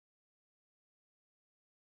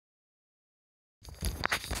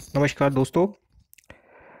नमस्कार दोस्तों।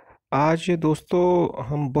 आज दोस्तों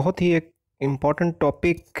हम बहुत ही एक इम्पॉर्टेंट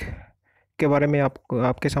टॉपिक के बारे में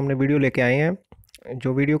आपके सामने वीडियो लेके आए हैं।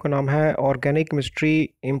 जो वीडियो का नाम है organic chemistry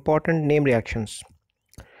important name reactions.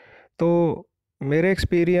 तो मेरे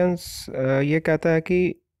एक्सपीरियंस ये कहता है कि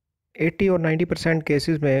 80 और 90%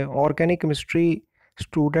 केसेस में ऑर्गेनिक केमिस्ट्री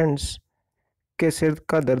स्टूडेंट्स के सिर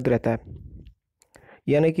का दर्द रहता है।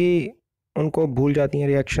 यानी कि उनको भूल जाती हैं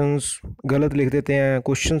रिएक्शंस, गलत लिख देते हैं,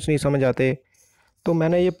 क्वेश्चंस नहीं समझ आते। तो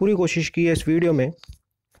मैंने ये पूरी कोशिश की है इस वीडियो में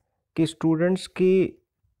कि स्टूडेंट्स की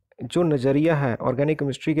जो नज़रिया है ऑर्गेनिक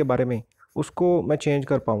केमिस्ट्री के बारे में उसको मैं चेंज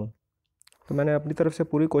कर पाऊँ। तो मैंने अपनी तरफ से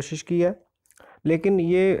पूरी कोशिश की है, लेकिन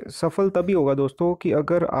ये सफल तभी होगा दोस्तों कि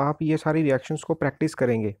अगर आप ये सारी रिएक्शंस को प्रैक्टिस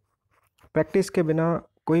करेंगे। प्रैक्टिस के बिना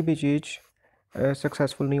कोई भी चीज़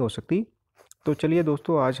सक्सेसफुल नहीं हो सकती। तो चलिए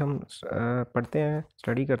दोस्तों, आज हम पढ़ते हैं,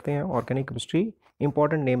 स्टडी करते हैं organic chemistry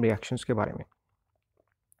important name reactions के बारे में।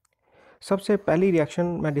 सबसे पहली रिएक्शन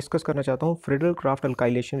मैं डिस्कस करना चाहता हूँ फ्रीडल क्राफ्ट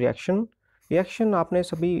अल्काइलेशन रिएक्शन आपने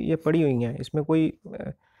सभी ये पढ़ी हुई हैं, इसमें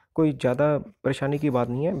कोई ज़्यादा परेशानी की बात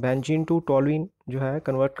नहीं है। बेंजीन टू टोलुइन जो है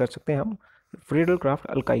कन्वर्ट कर सकते हैं हम फ्रीडल क्राफ्ट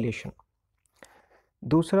अल्काइलेशन।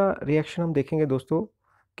 दूसरा रिएक्शन हम देखेंगे दोस्तों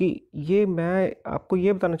कि ये मैं आपको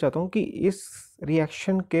ये बताना चाहता हूँ कि इस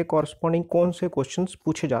रिएक्शन के कॉरस्पॉन्डिंग कौन से क्वेश्चंस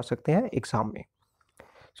पूछे जा सकते हैं एग्ज़ाम में।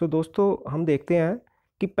 सो दोस्तों हम देखते हैं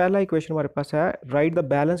कि पहला इक्वेशन हमारे पास है, right the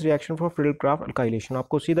balance reaction for Friedel craft alkylation.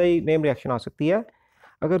 आपको सीधा ही नेम रिएक्शन आ सकती है।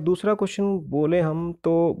 अगर दूसरा क्वेश्चन बोले हम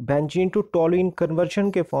तो बेंजीन टू टोलुइन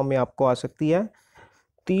कन्वर्जन के फॉर्म में आपको आ सकती है।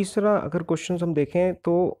 तीसरा अगर क्वेश्चन हम देखें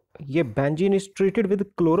तो ये benzene is treated with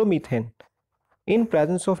chloromethane in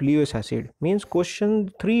presence of Leos acid. Means question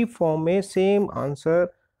 3 form में सेम आंसर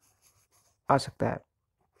आ सकता है।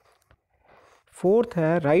 फोर्थ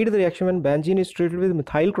है, right the reaction when benzene is treated with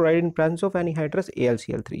methyl chloride in presence of anhydrous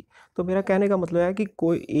AlCl3। तो मेरा कहने का मतलब है कि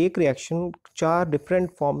कोई एक रिएक्शन 4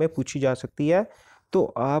 डिफरेंट फॉर्म में पूछी जा सकती है। तो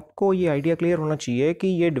आपको ये आइडिया क्लियर होना चाहिए कि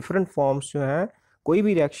ये डिफरेंट फॉर्म्स जो हैं, कोई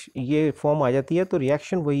भी रिएक्शन ये फॉर्म आ जाती है तो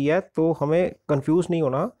रिएक्शन वही है, तो हमें कंफ्यूज नहीं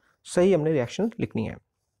होना, सही हमने रिएक्शन लिखनी है।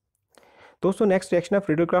 दोस्तों नेक्स्ट रिएक्शन है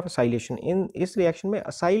फ्रीडल क्राफ्ट असाइलेशन। इस रिएक्शन में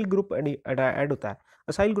असाइल ग्रुप ऐड होता है।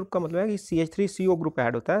 असाइल ग्रुप का मतलब है कि CH3CO ग्रुप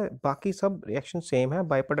ऐड होता है, बाकी सब रिएक्शन सेम है,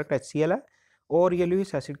 बाई प्रोडक्ट HCl है और ये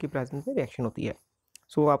लुईस एसिड की प्रेजेंस में रिएक्शन होती है।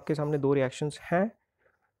 सो आपके सामने 2 रिएक्शंस हैं।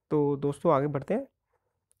 तो दोस्तों आगे बढ़ते हैं।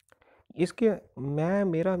 इसके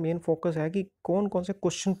मेरा मेन फोकस है कि कौन कौन से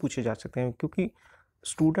क्वेश्चन पूछे जा सकते हैं, क्योंकि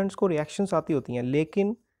स्टूडेंट्स को रिएक्शंस आती होती हैं,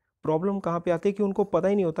 लेकिन प्रॉब्लम कहाँ पे आती है कि उनको पता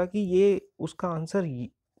ही नहीं होता कि ये उसका आंसर ये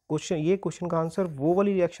क्वेश्चन का आंसर वो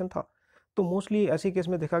वाली रिएक्शन था। तो मोस्टली ऐसे केस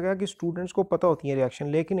में देखा गया कि स्टूडेंट्स को पता होती है रिएक्शन,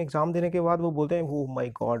 लेकिन एग्ज़ाम देने के बाद वो बोलते हैं ओह माय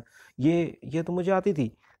गॉड, ये तो मुझे आती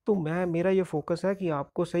थी। तो मेरा ये फोकस है कि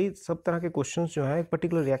आपको सही सब तरह के क्वेश्चंस जो हैं एक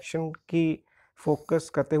पर्टिकुलर रिएक्शन की फोकस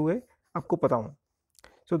करते हुए आपको पता हों।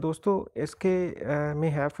 सो दोस्तों इसके में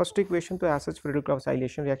है फर्स्ट इक्वेशन, तो as such Friedel craft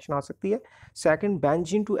acylation reaction आ सकती है। Second,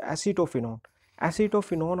 benzene to acetophenone.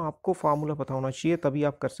 Acetophenone आपको फार्मूला पता होना चाहिए, तभी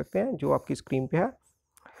आप कर सकते हैं, जो आपकी स्क्रीन पे है।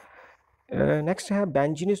 नेक्स्ट है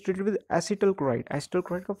benzene is treated with acetyl chloride. Acetyl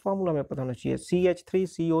chloride का फार्मूला हमें पता होना चाहिए,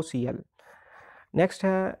 CH3COCl। नेक्स्ट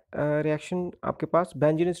है रिएक्शन आपके पास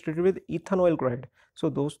benzene is treated with ethanol chloride. सो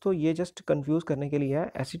दोस्तों ये जस्ट कंफ्यूज करने के लिए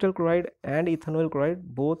है, acetyl chloride and ethanol chloride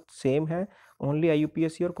both same है, ओनली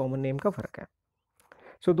IUPAC और कॉमन नेम का फर्क है।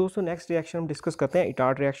 सो दोस्तों नेक्स्ट रिएक्शन हम डिस्कस करते हैं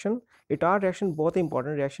इटार्ड रिएक्शन। इटार्ड रिएक्शन बहुत ही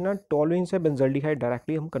इंपॉर्टेंट रिएक्शन है, टोलुइन से बेंजल्डिहाइड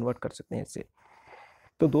डायरेक्टली हम कन्वर्ट कर सकते हैं इससे।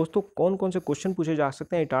 तो दोस्तों कौन कौन से क्वेश्चन पूछे जा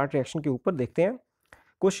सकते हैं इटार्ड रिएक्शन के ऊपर, देखते हैं।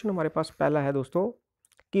 क्वेश्चन हमारे पास पहला है दोस्तों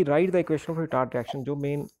कि right the equation of Etard reaction, जो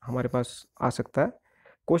मेन हमारे पास आ सकता है।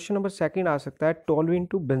 क्वेश्चन नंबर सेकंड आ सकता है toluene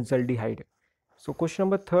to benzaldehyde. So question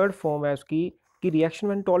number third form है उसकी कि reaction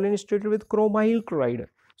when toluene is treated with chromyl chloride.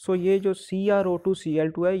 सो ये जो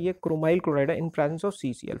CrO2Cl2 है, ये क्रोमाइल क्लोराइड है इन प्रेजेंस ऑफ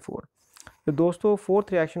CCl4। तो दोस्तों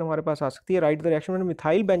फोर्थ रिएक्शन हमारे पास आ सकती है, right the reaction when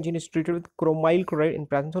methyl benzene is treated with chromyl chloride in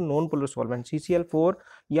presence of non polar solvent CCl4,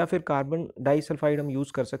 या फिर कार्बन डाइसल्फाइड हम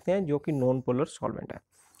यूज कर सकते हैं, जो कि नॉन पोलर सॉल्वेंट है।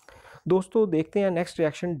 दोस्तों देखते हैं नेक्स्ट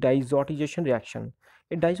रिएक्शन, डाइजोटिजेशन रिएक्शन।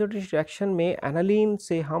 डाइजोटिजेशन रिएक्शन में एनालीन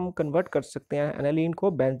से हम कन्वर्ट कर सकते हैं एनालीन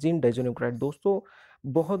को बेंजीन डाइज़ोनिक्लोराइड। दोस्तों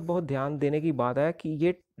बहुत बहुत ध्यान देने की बात है कि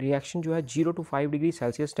ये रिएक्शन जो है 0 to 5 डिग्री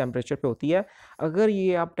सेल्सियस टेम्परेचर पे होती है। अगर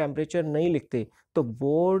ये आप टेम्परेचर नहीं लिखते तो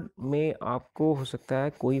बोर्ड में आपको हो सकता है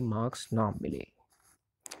कोई मार्क्स ना मिले।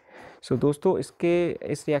 सो दोस्तों इस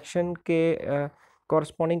रिएक्शन के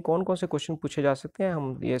कॉरस्पॉन्डिंग कौन कौन से क्वेश्चन पूछे जा सकते हैं,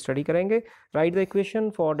 हम ये स्टडी करेंगे। Right the equation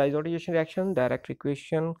for डाइजोटिजेशन reaction, direct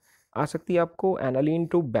equation आ सकती है आपको, एनालीन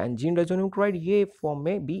टू बेंजीन डाइज़ोनिक्लोराइड, ये फॉर्म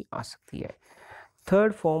में भी आ सकती है।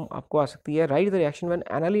 थर्ड फॉर्म आपको आ सकती है, right the reaction when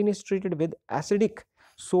aniline is treated with acidic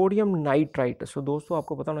sodium nitrite. सो दोस्तों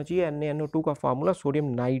आपको पता होना चाहिए NaNO2 का फार्मूला सोडियम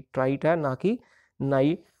नाइट्राइट है, ना कि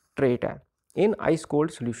नाइट्रेट है, इन ice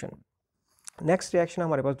cold solution. Next reaction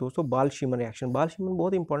हमारे पास दोस्तों बाल-शीमन रिएक्शन। बाल-शीमन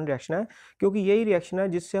बहुत इंपॉर्टेंट रिएक्शन है, क्योंकि यही रिएक्शन है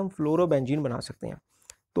जिससे हम फ्लोरोबेंजीन बना सकते हैं।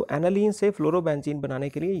 तो एनालीन से फ्लोरोबेंजीन बनाने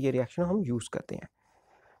के लिए ये रिएक्शन हम यूज़ करते हैं।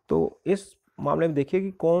 तो इस मामले में देखिए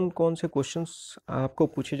कि कौन कौन से क्वेश्चंस आपको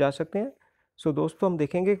पूछे जा सकते हैं। सो दोस्तों हम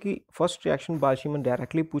देखेंगे कि फर्स्ट रिएक्शन बाल-शीमन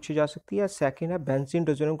डायरेक्टली पूछी जा सकती है। सेकंड है बेंजीन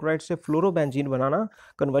डिसोनियम क्लोराइड से फ्लोरोबेंजीन बनाना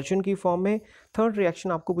कन्वर्जन की फॉर्म में। थर्ड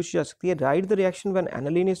रिएक्शन आपको पूछी जा सकती है, right the reaction when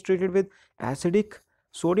aniline is treated with acidic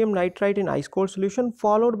sodium nitrite in ice cold solution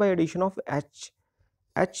followed by addition of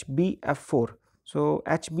HBF4। So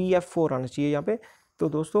HBF4 आना चाहिए यहाँ पे। तो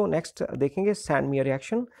दोस्तों नेक्स्ट देखेंगे सैंडमियर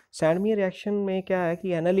रिएक्शन। सैंडमियर रिएक्शन में क्या है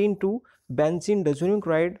कि aniline to benzene डिसोनियम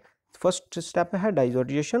chloride, first step है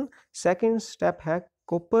डाइजोडिएशन, सेकंड स्टेप है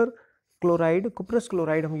कॉपर क्लोराइड, कुप्रस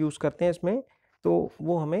क्लोराइड हम यूज़ करते हैं इसमें, तो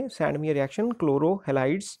वो हमें सैंडमियर रिएक्शन क्लोरो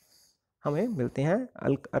हैलाइड्स हमें मिलते हैं,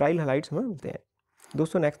 अराइल हैलाइड्स हमें मिलते हैं।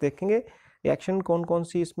 दोस्तों नेक्स्ट देखेंगे रिएक्शन कौन कौन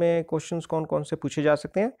सी, इसमें क्वेश्चंस कौन कौन से पूछे जा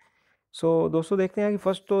सकते हैं। सो दोस्तों देखते हैं कि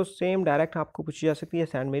फर्स्ट तो सेम डायरेक्ट आपको पूछी जा सकती है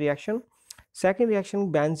सैंडमियर reaction. Second reaction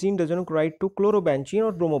benzene डिसोनियम chloride to chlorobenzene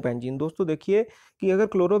और ब्रोमोबेंजीन। दोस्तों देखिए कि अगर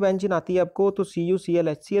क्लोरोबेंजीन आती है आपको तो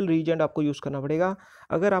CuCl रिएजेंट आपको यूज़ करना पड़ेगा।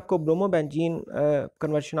 अगर आपको ब्रोमोबेंजीन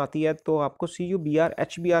कन्वर्शन आती है तो आपको CuBr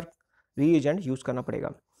HBr रिएजेंट यूज़ करना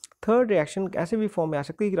पड़ेगा। थर्ड रिएक्शन ऐसे भी फॉर्म में आ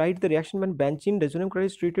सकती है, right the reaction when benzene डिसोनियम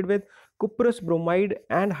chloride is treated with कुप्रस bromide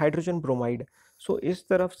and hydrogen bromide. सो इस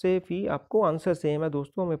तरफ से भी आपको आंसर सेम है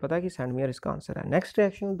दोस्तों, हमें पता है कि सैंडमियर इसका आंसर है। नेक्स्ट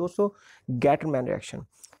रिएक्शन दोस्तों गैटरमैन रिएक्शन।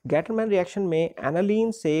 गैटरमैन रिएक्शन में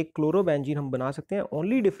एनालीन से क्लोरोबेंजीन हम बना सकते हैं।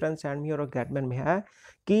 ओनली डिफरेंस सैंडमियर और गैटरमैन में है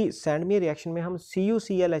कि सैंडमियर रिएक्शन में हम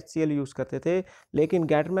CuCl HCl यूज़ करते थे, लेकिन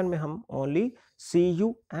गैटरमैन में हम only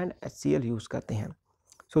Cu and HCl use करते हैं।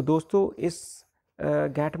 सो दोस्तों इस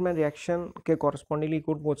गैटरमैन रिएक्शन के कॉरस्पॉन्डिंगली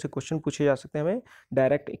कौन कौन से क्वेश्चन पूछे जा सकते हैं, हमें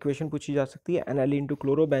डायरेक्ट इक्वेशन पूछी जा सकती है, एनालीन टू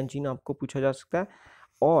क्लोरोबेंजीन आपको पूछा जा सकता है,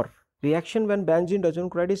 और reaction when benzene डिसोनियम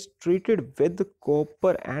chloride is treated with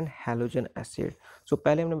copper and halogen acid. सो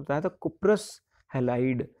पहले हमने बताया था कुप्रस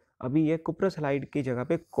हैलाइड, अभी ये कुप्रस हैलाइड की जगह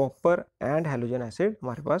पे कॉपर एंड हैलोजन एसिड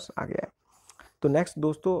हमारे पास आ गया है। तो नेक्स्ट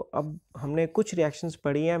दोस्तों अब हमने कुछ रिएक्शंस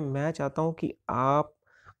पढ़ी हैं, मैं चाहता हूँ कि आप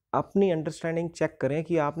अपनी अंडरस्टैंडिंग चेक करें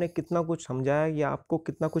कि आपने कितना कुछ समझा है या आपको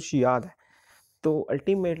कितना कुछ याद है। तो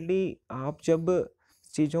अल्टीमेटली आप जब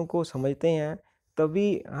चीज़ों को समझते हैं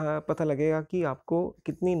तभी पता लगेगा कि आपको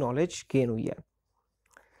कितनी नॉलेज गेन हुई है।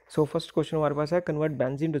 सो फर्स्ट क्वेश्चन हमारे पास है convert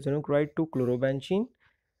benzene डिसोनियम chloride to chlorobenzene.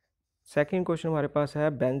 Second question हमारे पास है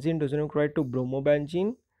benzene डिसोनियम chloride to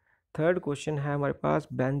bromobenzene. Third question है हमारे पास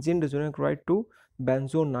बेंजीन डिसोनियम क्लोराइड टू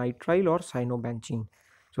बेंजोनाइट्राइल और साइनोबेंजीन।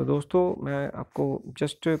 सो दोस्तों मैं आपको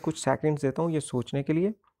जस्ट कुछ सेकंड्स देता हूँ ये सोचने के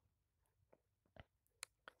लिए।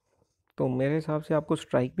 तो मेरे हिसाब से आपको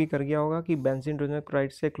स्ट्राइक भी कर गया होगा कि बेंजीन डिसोनियम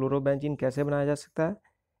क्लोराइड से क्लोरोबेंजीन कैसे बनाया जा सकता है।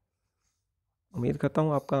 उम्मीद करता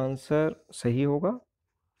हूँ आपका आंसर सही होगा।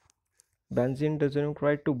 बेंजीन डिसोनियम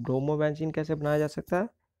क्लोराइड टू ब्रोमोबेंजीन कैसे बनाया जा सकता है।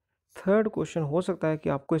 थर्ड क्वेश्चन हो सकता है कि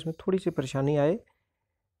आपको इसमें थोड़ी सी परेशानी आए।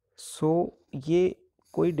 सो ये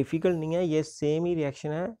कोई डिफ़िकल्ट नहीं है, ये सेम ही रिएक्शन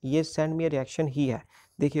है, ये सैंडमियर रिएक्शन ही है।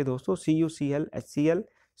 देखिए दोस्तों CuCl HCl,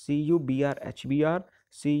 CuBr HBr,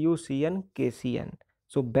 CuCN KCN।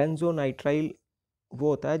 सो बेंजोनाइट्राइल वो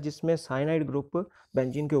होता है जिसमें साइनाइड ग्रुप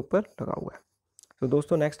बेंजीन के ऊपर लगा हुआ है। तो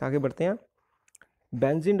दोस्तों नेक्स्ट आगे बढ़ते हैं।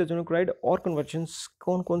 बेंजीन डिसोनियम क्लोराइड और कन्वर्जन्स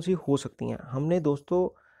कौन कौन सी हो सकती हैं। हमने दोस्तों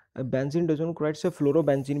बेंजीन डिसोनियम क्लोराइड से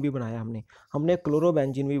फ्लोरोबेंजीन भी बनाया, हमने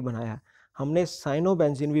क्लोरोबेंजीन भी बनाया, हमने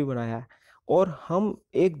साइनोबेंजीन भी बनाया है, और हम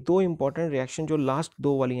एक दो इंपॉर्टेंट रिएक्शन जो लास्ट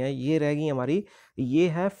दो वाली हैं ये रह गई हमारी, ये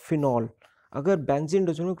है फिनॉल। अगर बेंजीन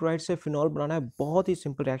डिसोनियम क्लोराइड से फिनॉल बनाना है, बहुत ही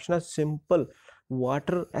सिंपल रिएक्शन है, सिंपल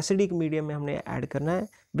वाटर एसिडिक मीडियम में हमने ऐड करना है,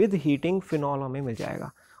 विद हीटिंग फिनॉल हमें मिल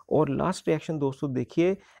जाएगा। और लास्ट रिएक्शन दोस्तों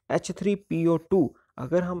देखिए H3PO2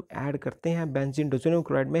 अगर हम ऐड करते हैं बेंजीन डिसोनियम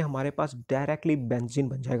क्लोराइड में, हमारे पास डायरेक्टली बेंजीन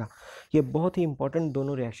बन जाएगा। ये बहुत ही इंपॉर्टेंट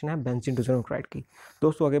दोनों रिएक्शन है बेंजीन डिसोनियम क्लोराइड की।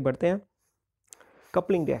 दोस्तों आगे बढ़ते हैं।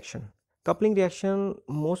 Coupling reaction. Coupling reaction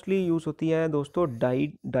mostly use होती है दोस्तों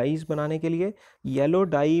डाइज बनाने के लिए। येलो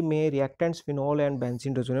डाई में reactants phenol and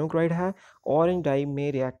benzene डिसोनियम chloride है, ऑरेंज डाई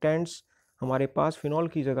में रिएक्टेंट्स हमारे पास फिनॉल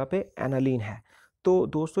की जगह पे एनालीन है। तो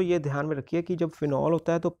दोस्तों ये ध्यान में रखिए कि जब फिनॉल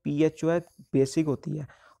होता है तो pH जो है बेसिक होती है,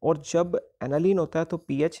 और जब एनालीन होता है तो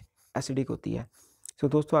pH एसिडिक होती है। सो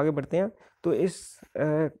दोस्तों आगे बढ़ते हैं। तो इस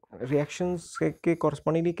रिएक्शंस के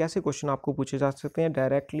कॉरस्पॉन्डिंगली कैसे क्वेश्चन आपको पूछे जा सकते हैं।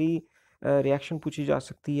 डायरेक्टली रिएक्शन पूछी जा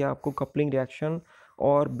सकती है आपको कपलिंग रिएक्शन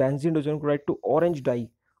और benzene डिसोनियम chloride to orange die,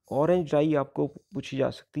 orange die आपको पूछी जा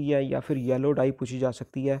सकती है या फिर येलो डाई पूछी जा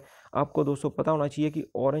सकती है। आपको दोस्तों पता होना चाहिए कि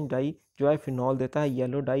ऑरेंज डाई जो है फिनॉल देता है,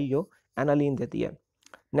 येलो डाई जो एनालीन देती है।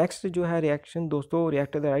 नेक्स्ट जो है रिएक्शन दोस्तों,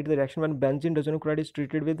 react the right the reaction when benzene डिसोनोक्लाइड is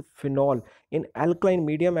treated with phenol in alkaline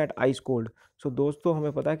medium at ice cold. सो दोस्तों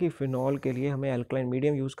हमें पता है कि फिनॉल के लिए हमें एल्कलाइन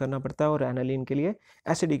मीडियम यूज़ करना पड़ता है और एनालिन के लिए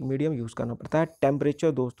एसिडिक मीडियम यूज़ करना पड़ता है।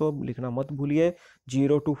 टेम्परेचर दोस्तों लिखना मत भूलिए,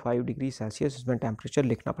 0 to 5 डिग्री सेल्सियस इसमें टेम्परेचर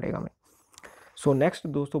लिखना पड़ेगा हमें। सो नेक्स्ट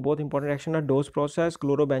दोस्तों बहुत इंपॉर्टेंट रिएक्शन है dose process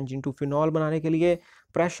chlorobenzene to phenol बनाने के लिए।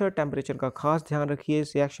 प्रेशर टेम्परेचर का खास ध्यान रखिए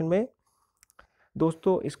इस रिएक्शन में।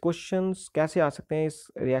 दोस्तों इस क्वेश्चंस कैसे आ सकते हैं इस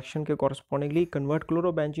रिएक्शन के correspondingly, convert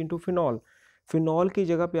chlorobenzene to phenol, phenol की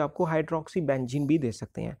जगह पे आपको हाइड्रोक्सी बेंजीन भी दे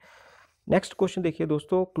सकते हैं। नेक्स्ट क्वेश्चन देखिए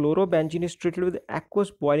दोस्तों, chlorobenzene is treated with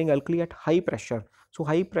aqueous boiling alkali at high pressure. So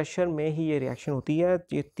high pressure में ही ये रिएक्शन होती है।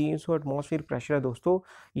 ये 300 एटमॉस्फेयर प्रेशर है दोस्तों,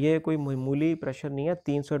 ये कोई मामूली प्रेशर नहीं है।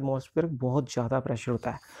 300 एटमॉस्फेयर बहुत ज़्यादा प्रेशर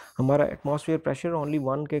होता है। हमारा एटमॉस्फेयर प्रेशर ओनली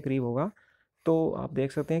 1 के करीब होगा, तो आप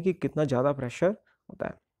देख सकते हैं कि कितना ज़्यादा प्रेशर होता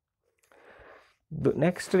है।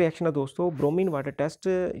 नेक्स्ट रिएक्शन है दोस्तों ब्रोमीन वाटर टेस्ट,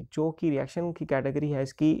 जो कि रिएक्शन की कैटेगरी है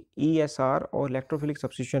इसकी ESR और electrophilic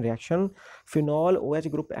substitution reaction. Phenol OH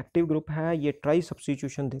group active group है, ये ट्राई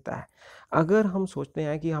सब्स्टिट्यूशन देता है। अगर हम सोचते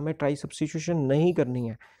हैं कि हमें ट्राई सब्स्टिट्यूशन नहीं करनी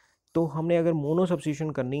है, तो हमने अगर मोनो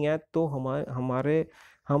सब्स्टिट्यूशन करनी है, तो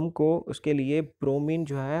हमको उसके लिए ब्रोमीन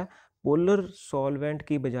जो है पोलर सॉल्वेंट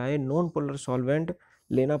की बजाय नॉन पोलर सॉल्वेंट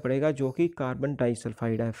लेना पड़ेगा, जो कि कार्बन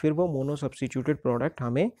डाइसल्फाइड है। फिर वो मोनो सब्स्टिट्यूटेड प्रोडक्ट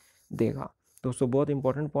हमें देगा। दोस्तों बहुत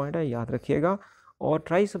इंपॉर्टेंट पॉइंट है, याद रखिएगा। और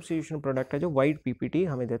ट्राई सब्स्टिट्यूशन प्रोडक्ट है जो वाइट PPT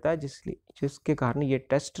हमें देता है, जिसके कारण ये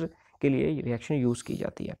टेस्ट के लिए रिएक्शन यूज़ की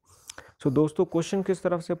जाती है। सो दोस्तों क्वेश्चन किस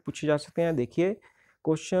तरफ से पूछे जा सकते हैं, देखिए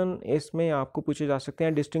क्वेश्चन इसमें आपको पूछे जा सकते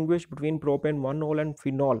हैं distinguish between propane 1 and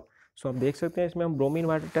phenol. सो आप देख सकते हैं इसमें हम ब्रोमीन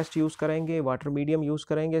वाटर टेस्ट यूज़ करेंगे, वाटर मीडियम यूज़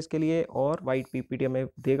करेंगे इसके लिए, और वाइट PPT हमें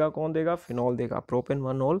देगा, कौन देगा, फिनॉल देगा, प्रोपेन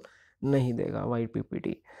 1 नहीं देगा वाइट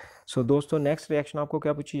PPT। सो दोस्तों नेक्स्ट रिएक्शन आपको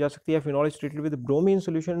क्या पूछी जा सकती है, phenol is treated with bromine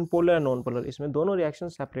solution in polar and non polar. इसमें दोनों रिएक्शन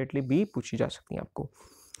सेपरेटली भी पूछी जा सकती हैं आपको।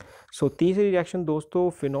 सो तीसरी रिएक्शन दोस्तों,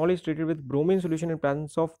 phenol is treated with bromine solution in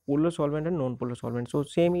presence of polar solvent and non polar solvent. So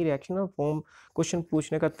same he reaction है, फॉर्म क्वेश्चन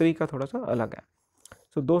पूछने का तरीका थोड़ा सा अलग है।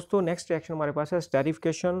 सो दोस्तों नेक्स्ट रिएक्शन हमारे पास है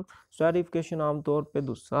स्टेरिफिकेशन। स्टेरिफिकेशन आमतौर पे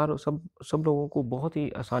दूसरा सब लोगों को बहुत ही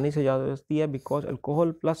आसानी से याद रहती है, because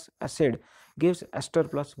alcohol plus acid gives ester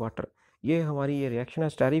plus water. ये हमारी ये रिएक्शन है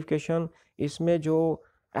स्टेरिफिकेशन। इसमें जो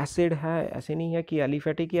एसिड है, ऐसे नहीं है कि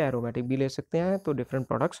एलिफेटिक या एरोमेटिक भी ले सकते हैं, तो डिफरेंट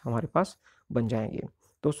प्रोडक्ट्स हमारे पास बन जाएंगे।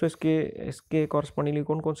 दोस्तों इसके कॉरस्पॉन्डिंगली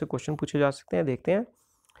कौन कौन से क्वेश्चन पूछे जा सकते हैं, देखते हैं।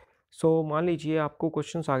 सो मान लीजिए आपको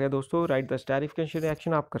क्वेश्चन आ गया दोस्तों, राइट द स्टेरिफिकेशन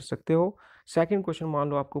रिएक्शन आप कर सकते हो। सेकंड क्वेश्चन मान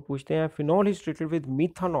लो आपको पूछते हैं phenol is treated with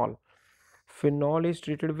methanol. Phenol is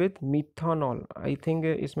treated with methanol, I think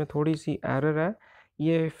इसमें थोड़ी सी एरर है।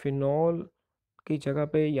 ये फिनॉल की जगह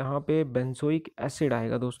पे यहाँ पे बेंजोइक एसिड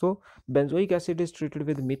आएगा दोस्तों। Benzoic acid is treated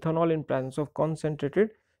with methanol in presence of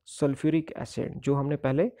concentrated sulphuric acid, जो हमने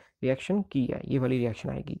पहले रिएक्शन की है, ये वाली रिएक्शन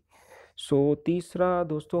आएगी। सो तीसरा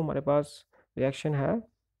दोस्तों हमारे पास रिएक्शन है,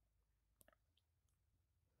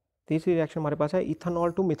 तीसरी रिएक्शन हमारे पास है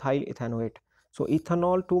इथेनॉल टू मिथाइल इथेनोएट। सो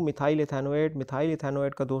ethanol two methyl ethanoate, methyl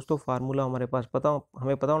ethanoate का दोस्तों फार्मूला हमें पता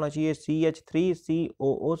होना चाहिए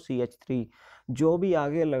CH3COOCH3। जो भी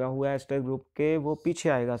आगे लगा हुआ है एस्टर ग्रुप के वो पीछे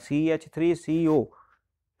आएगा,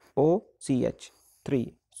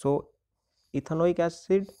 CH3COOCH3। सो इथेनोइक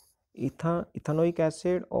एसिड, इथेनोइक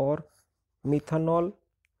एसिड और मिथेनॉल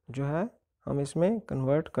जो है हम इसमें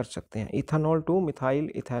कन्वर्ट कर सकते हैं, इथेनॉल टू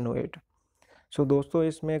मिथाइल इथेनोएट। सो दोस्तों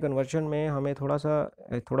इसमें कन्वर्जन में हमें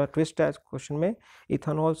थोड़ा ट्विस्ट है इस क्वेश्चन में।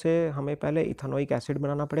 इथेनॉल से हमें पहले इथेनोइक एसिड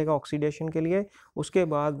बनाना पड़ेगा ऑक्सीडेशन के लिए, उसके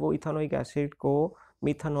बाद वो इथेनोइक एसिड को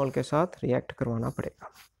मिथेनॉल के साथ रिएक्ट करवाना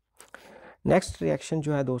पड़ेगा। नेक्स्ट रिएक्शन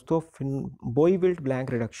जो है दोस्तों बोइविल्ट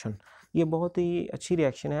ब्लैंक रिडक्शन। ये बहुत ही अच्छी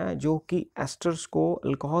रिएक्शन है जो कि एस्टर्स को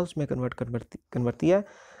अल्कोहल्स में कन्वर्ट करती है,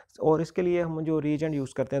 और इसके लिए हम जो रिएजेंट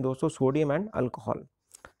यूज़ करते हैं दोस्तों सोडियम एंड अल्कोहल।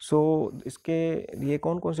 सो इसके लिए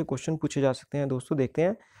कौन कौन से क्वेश्चन पूछे जा सकते हैं दोस्तों, देखते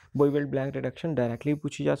हैं। बोइविल्ट ब्लैंक रिडक्शन डायरेक्टली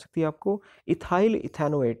पूछी जा सकती है आपको। इथाइल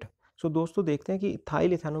इथेनोएट, सो दोस्तों देखते हैं कि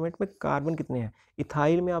इथाइल इथेनोएट में कार्बन कितने हैं।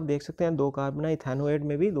 इथाइल में आप देख सकते हैं 2 कार्बन है, इथेनोएट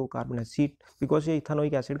में भी 2 कार्बन है, सी, बिकॉज ये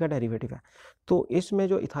इथेनोइक एसिड का डेरिवेटिव है। तो इसमें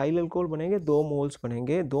जो इथाइल अल्कोहल बनेंगे 2 मोल्स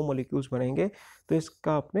बनेंगे, 2 मॉलिक्यूल्स बनेंगे, तो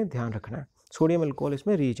इसका आपने ध्यान रखना है। सोडियम अल्कोहल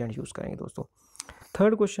इसमें रिएजेंट यूज़ करेंगे दोस्तों।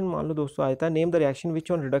 थर्ड क्वेश्चन मान लो दोस्तों आता है, name the reaction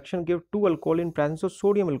which on reduction give 2 alcohol in presence of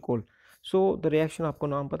sodium alcohol. So the reaction आपको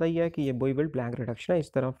नाम पता ही है कि ये बोइविल्ट ब्लैंक रिडक्शन है,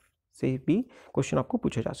 इस तरफ से भी क्वेश्चन आपको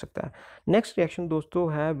पूछा जा सकता है। नेक्स्ट रिएक्शन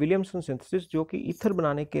दोस्तों है विलियमसन सिंथेसिस, जो कि ईथर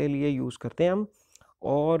बनाने के लिए यूज़ करते हैं हम,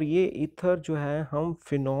 और ये ईथर जो है हम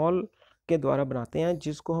फिनॉल के द्वारा बनाते हैं,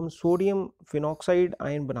 जिसको हम सोडियम फिनॉक्साइड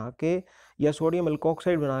आयन बना के या सोडियम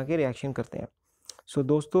अल्कोक्साइड बना के रिएक्शन करते हैं। सो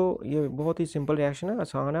दोस्तों ये बहुत ही सिंपल रिएक्शन है,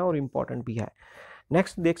 आसान है और इम्पॉर्टेंट भी है।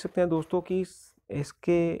 नेक्स्ट देख सकते हैं दोस्तों कि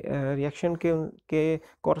इसके रिएक्शन के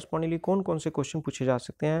कॉरस्पॉन्डिंगली कौन कौन से क्वेश्चन पूछे जा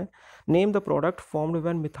सकते हैं। Name the product formed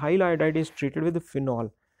when methyl iodide is treated with phenol.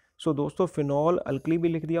 सो दोस्तों फिनॉल अल्कली भी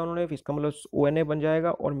लिख दिया उन्होंने, इसका मतलब ONA बन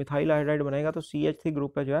जाएगा और मिथाइल आयोडाइड बनेगा तो CH3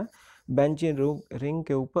 ग्रुप है जो है बेंजीन रिंग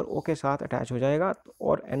के ऊपर O के साथ अटैच हो जाएगा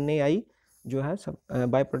और NaI जो है सब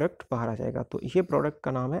बाय प्रोडक्ट बाहर आ जाएगा। तो ये प्रोडक्ट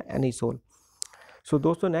का नाम है एनिसोल। सो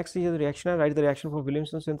दोस्तों नेक्स्ट ये रिएक्शन है, right the reaction for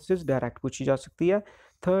Williamson synthesis, direct पूछी जा सकती है।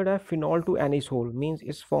 थर्ड है फिनॉल टू एनिसोल, मींस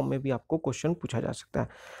इस फॉर्म में भी आपको क्वेश्चन पूछा जा सकता है।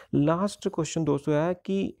 लास्ट क्वेश्चन दोस्तों है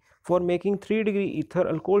कि for making 3 degree ether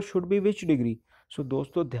alcohol should be which degree. सो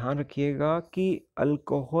दोस्तों ध्यान रखिएगा कि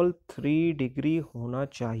अल्कोहल 3 डिग्री होना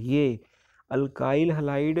चाहिए, अल्काइल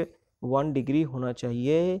हलाइड 1 डिग्री होना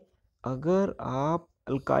चाहिए। अगर आप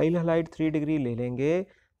अल्काइल हलाइड 3 डिग्री ले लेंगे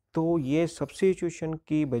तो ये सब्स्टिट्यूशन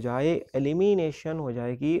की बजाय एलिमिनेशन हो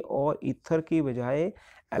जाएगी और ईथर की बजाय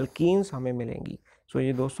एल्कीन्स हमें मिलेंगी। सो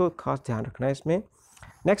ये दोस्तों खास ध्यान रखना है इसमें।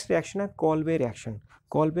 नेक्स्ट रिएक्शन है कॉल्वे रिएक्शन।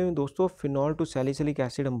 कॉल्वे में दोस्तों फिनॉल टू सैलिसिलिक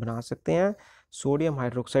एसिड हम बना सकते हैं, सोडियम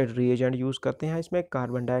हाइड्रोक्साइड रिएजेंट यूज़ करते हैं इसमें,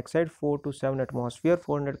 carbon dioxide 4 to 7 atmosphere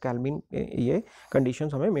 400 kelvin, ये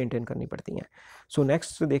कंडीशंस हमें मेंटेन करनी पड़ती हैं। सो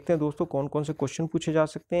नेक्स्ट देखते हैं दोस्तों कौन कौन से क्वेश्चन पूछे जा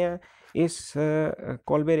सकते हैं इस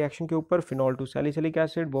कॉल्वे रिएक्शन के ऊपर। फिनॉल टू सैलिसिलिक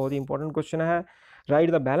एसिड बहुत ही इंपॉर्टेंट क्वेश्चन है।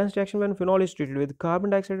 Right the balance reaction when phenol is treated with carbon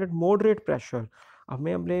dioxide eight moderate pressure.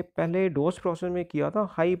 हमने पहले डोज प्रोसेस में किया था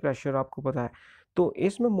हाई प्रेशर, आपको पता है, तो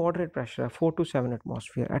इसमें मॉडरेट प्रेशर है 4 to 7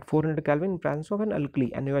 atmosphere eight 400 kelvin in presence of N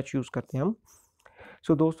alkali, NaOH use करते हैं हम।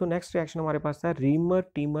 सो दोस्तों नेक्स्ट रिएक्शन हमारे पास है रीमर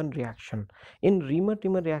टीमन रिएक्शन। इन रीमर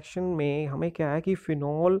टीमन रिएक्शन में हमें क्या है कि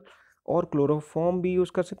फिनॉल और क्लोरोफॉर्म भी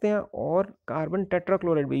यूज़ कर सकते हैं और कार्बन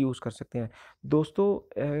टेट्राक्लोराइड भी यूज़ कर सकते हैं। दोस्तों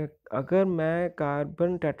अगर मैं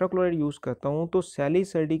कार्बन टेट्राक्लोराइड यूज़ करता हूँ तो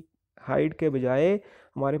सैलिसल्डिहाइड के बजाय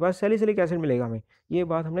हमारे पास सैलिसिलिक एसिड मिलेगा हमें, ये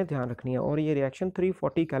बात हमने ध्यान रखनी है और ये रिएक्शन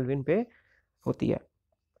 340 केल्विन पे होती है।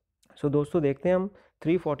 सो दोस्तों देखते हैं हम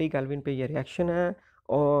 340 केल्विन पे ये रिएक्शन है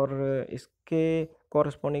और इसके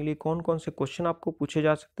कॉरस्पॉन्डिंगली कौन कौन से क्वेश्चन आपको पूछे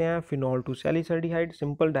जा सकते हैं। Phenol to सैलिसल्डिहाइड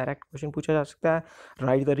simple direct question पूछा जा सकता है।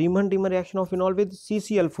 Right the रीमन teamer reaction of phenol with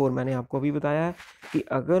CCl4। मैंने आपको अभी बताया है कि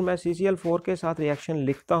अगर मैं CCl4 के साथ रिएक्शन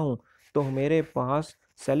लिखता हूँ तो मेरे पास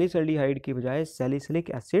सैलिसल्डिहाइड की बजाय सैलिसिलिक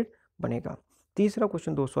एसिड बनेगा। तीसरा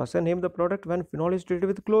क्वेश्चन दोस्तों आता है name the product when phenol is treated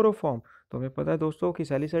with chloroform. तो हमें पता है दोस्तों कि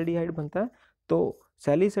सैलिसल्डिहाइड बनता है, तो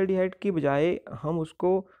सैलिसल्डिहाइड की बजाय हम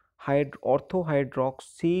उसको ऑर्थो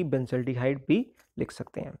हाइड्रोक्सी बेंजल्डिहाइड भी लिख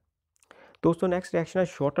सकते हैं। दोस्तों नेक्स्ट रिएक्शन है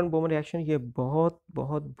शॉर्टन बोमन रिएक्शन। ये बहुत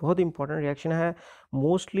बहुत बहुत इंपॉर्टेंट रिएक्शन है,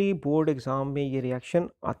 मोस्टली बोर्ड एग्जाम में ये रिएक्शन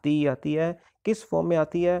आती है। किस फॉर्म में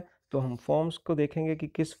आती है तो हम फॉर्म्स को देखेंगे कि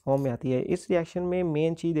किस फॉर्म में आती है। इस रिएक्शन में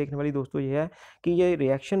मेन चीज़ देखने वाली दोस्तों ये है कि ये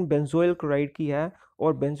रिएक्शन बेंजोइल क्लोराइड की है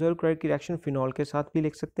और बेंजोइल क्लोराइड की रिएक्शन फिनॉल के साथ भी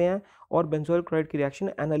लिख सकते हैं और बेंजोइल क्लोराइड की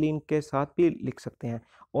रिएक्शन एनालिन के साथ भी लिख सकते हैं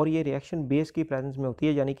और ये रिएक्शन बेस की प्रेजेंस में होती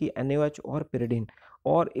है यानी कि NaOH और पिरिडिन,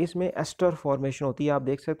 और इसमें एस्टर फॉर्मेशन होती है। आप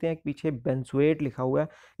देख सकते हैं कि पीछे बेंजोएट लिखा हुआ है,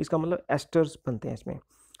 इसका मतलब एस्टर्स बनते हैं इसमें।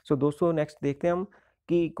 सो दोस्तों नेक्स्ट देखते हैं हम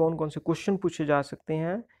कि कौन कौन से क्वेश्चन पूछे जा सकते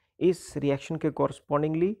हैं इस रिएक्शन के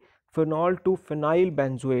correspondingly. Phenol to phenyl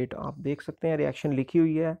benzoate, आप देख सकते हैं रिएक्शन लिखी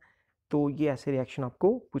हुई है, तो ये ऐसे रिएक्शन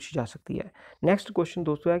आपको पूछी जा सकती है। नेक्स्ट क्वेश्चन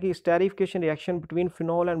दोस्तों है कि esterification reaction between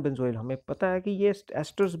phenol and benzoyl. हमें पता है कि ये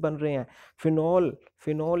एस्टर्स बन रहे हैं,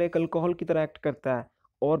 फिनॉल एक अल्कोहल की तरह एक्ट करता है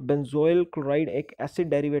और बेंजोइल क्लोराइड एक एसिड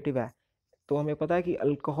डेरिवेटिव है, तो हमें पता है कि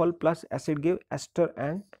alcohol plus acid give ester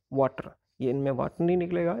and water. ये इनमें वाटर नहीं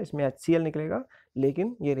निकलेगा, इसमें HCl निकलेगा,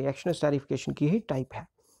 लेकिन ये रिएक्शन स्टेरिफिकेशन की ही टाइप है।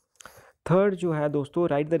 थर्ड जो है दोस्तों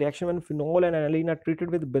right the reaction when phenol and aniline are treated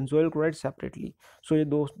with benzoyl chloride separately. सो ये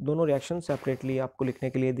दोनों रिएक्शन सेपरेटली आपको लिखने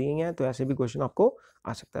के लिए दिए हैं, तो ऐसे भी क्वेश्चन आपको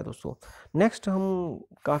आ सकता है दोस्तों। नेक्स्ट हम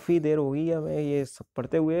काफ़ी देर हो गई है हमें ये सब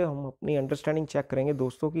पढ़ते हुए, हम अपनी अंडरस्टैंडिंग चेक करेंगे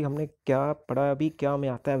दोस्तों कि हमने क्या पढ़ा अभी, क्या में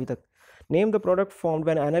आता है अभी तक। Name the product formed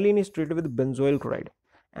when aniline is treated with benzoyl chloride.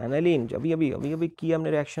 Aniline अभी अभी किया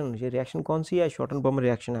हमने रिएक्शन, ये रिएक्शन कौन सी है, शॉर्टन बोमन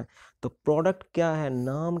रिएक्शन है, तो प्रोडक्ट क्या है,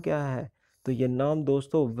 नाम क्या है, तो ये नाम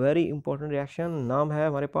दोस्तों वेरी इंपॉर्टेंट रिएक्शन नाम है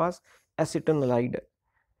हमारे पास एसिटोनलाइड।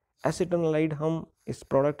 एसिटोनलाइड हम इस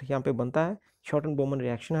प्रोडक्ट यहाँ पे बनता है, शॉर्टन बोमन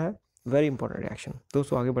रिएक्शन है, वेरी इंपॉर्टेंट रिएक्शन।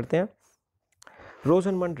 दोस्तों आगे बढ़ते हैं।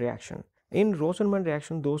 रोजनमंड रिएक्शन। इन रोजनमंड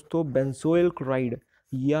रिएक्शन दोस्तों बेंजोइल क्लोराइड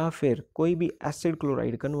या फिर कोई भी एसिड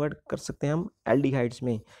क्लोराइड कन्वर्ट कर सकते हैं हम एल्डिहाइड्स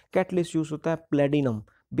में। कैटलिस्ट यूज होता है प्लेटिनम।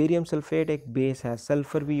 बेरियम सल्फेट एक बेस है,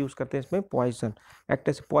 सल्फर भी यूज़ करते हैं इसमें, poison, act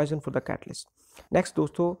as poison for the catalyst. Next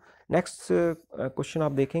दोस्तों, नेक्स्ट क्वेश्चन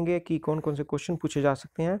आप देखेंगे कि कौन कौन से क्वेश्चन पूछे जा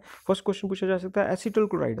सकते हैं। फर्स्ट क्वेश्चन पूछा जा सकता है एसिटल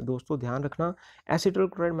क्लोराइड। दोस्तों ध्यान रखना, एसिटल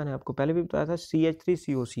क्लोराइड मैंने आपको पहले भी बताया था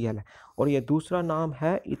CH3COCl है, और ये दूसरा नाम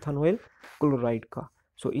है इथानोल क्लोराइड का।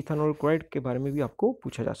 सो इथानोल क्लोराइड के बारे में भी आपको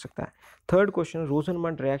पूछा जा सकता है। थर्ड क्वेश्चन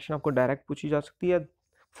रोजनमंड रिएक्शन आपको डायरेक्ट पूछी जा सकती है।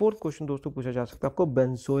 फोर्थ क्वेश्चन दोस्तों पूछा जा सकता है आपको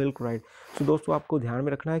बेंजोइल क्लोराइड। सो दोस्तों आपको ध्यान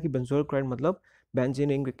में रखना है कि बेंजोइल क्लोराइड मतलब बेंजीन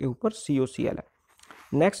रिंग के ऊपर COCl है।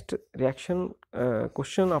 नेक्स्ट रिएक्शन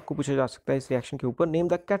क्वेश्चन आपको पूछा जा सकता है इस रिएक्शन के ऊपर, नेम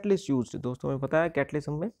द कैटलिस्ट यूज्ड। दोस्तों हमें पता है कैटलिस्ट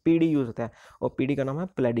में पीडी यूज होता है, और पीडी का नाम है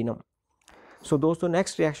प्लेटिनम। सो दोस्तों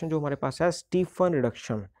नेक्स्ट रिएक्शन जो हमारे पास है स्टीफन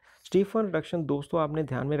रिडक्शन। स्टीफन रिडक्शन दोस्तों आपने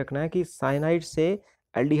ध्यान में रखना है कि साइनाइड से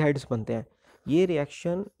एल्डिहाइड्स बनते हैं। ये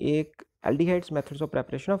रिएक्शन एक aldehydes methods of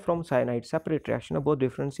preparation from cyanide, separate reaction है, बहुत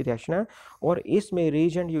डिफरेंट सी रिएक्शन है, और इसमें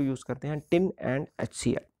रिएजेंट जो यूज़ करते हैं टिन एंड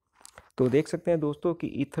HCl। तो देख सकते हैं दोस्तों कि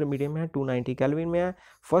ईथर मीडियम है, 290 केल्विन में है।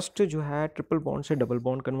 फर्स्ट जो है ट्रिपल बॉन्ड से डबल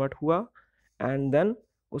बॉन्ड कन्वर्ट हुआ, एंड देन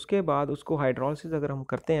उसके बाद उसको हाइड्रोलिसिस अगर हम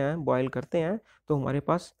करते हैं, बॉयल करते हैं, तो हमारे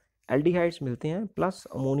पास एल्डिहाइड्स मिलते हैं, प्लस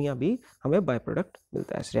अमोनिया भी हमें बाय प्रोडक्ट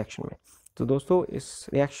मिलता है इस रिएक्शन में। तो दोस्तों इस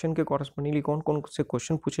रिएक्शन के कॉरस्पॉन्डिंगली कौन कौन से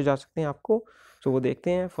क्वेश्चन पूछे जा सकते हैं आपको, सो वो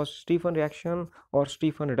देखते हैं। फर्स्ट स्टीफन रिएक्शन और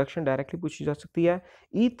स्टीफन रिडक्शन डायरेक्टली पूछी जा सकती है।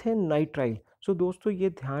 ईथेन नाइट्राइल, सो दोस्तों ये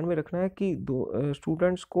ध्यान में रखना है कि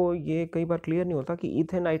स्टूडेंट्स को ये कई बार क्लियर नहीं होता कि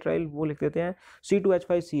ईथेन नाइट्राइल वो लिख देते हैं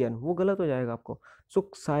C2H5CN, वो गलत हो जाएगा आपको। सो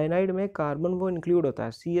साइनाइड में कार्बन वो इंक्लूड होता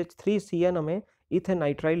है, CH3CN हमें ईथेन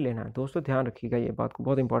नाइट्राइल लेना है। दोस्तों ध्यान रखिएगा ये बात को,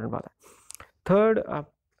 बहुत इंपॉर्टेंट बात है। थर्ड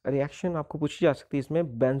आप रिएक्शन आपको पूछी जा सकती है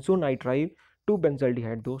इसमें बेंजोनाइट्राइल टू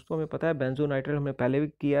बेंजल्डिहाइड। दोस्तों हमें पता है बेंजोनाइट्राइल हमने पहले भी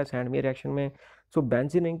किया है सैंडमी रिएक्शन में। सो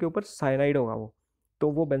बेंजीन रिंग के ऊपर साइनाइड होगा वो, तो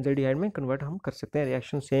वो बेंजल्डिहाइड में कन्वर्ट हम कर सकते हैं।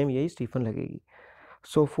 रिएक्शन सेम यही स्टीफन लगेगी।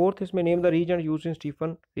 सो फोर्थ इसमें name the reagent use in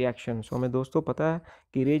Stephen reaction. सो हमें दोस्तों पता है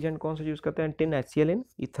कि रीजेंट कौन सा यूज करते हैं, tin HCl in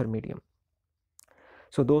ether medium.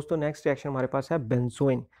 सो दोस्तों नेक्स्ट रिएक्शन हमारे पास है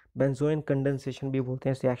बेंजोइन। बेंजोइन कंडेंसेशन भी बोलते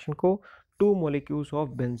हैं इस रिएक्शन को। 2 मॉलिक्यूल्स ऑफ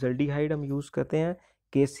बेंजल्डिहाइड हम यूज करते हैं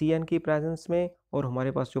KCN की प्रेजेंस में, और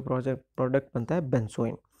हमारे पास जो प्रोडक्ट बनता है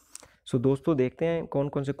बेंजोइन। सो दोस्तों देखते हैं कौन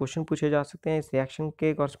कौन से क्वेश्चन पूछे जा सकते हैं इस रिएक्शन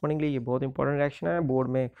के कॉरस्पॉन्डिंगली। ये बहुत इंपॉर्टेंट रिएक्शन है, बोर्ड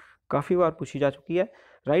में काफ़ी बार पूछी जा चुकी है।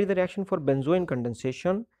 Right the reaction for benzoin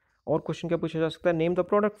condensation. और क्वेश्चन क्या पूछा जा सकता है, name the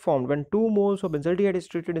product form when 2 moles of benzaldehyde is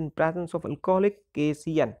treated in presence of alcoholic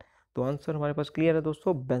KCN। तो आंसर हमारे पास क्लियर है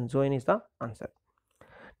दोस्तों, benzoin is the answer.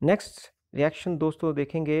 Next reaction दोस्तों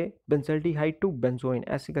देखेंगे बेंजल्डिहाइड टू बेंजोइन,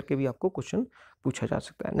 ऐसे करके भी आपको क्वेश्चन पूछा जा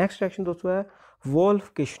सकता है। नेक्स्ट रिएक्शन दोस्तों है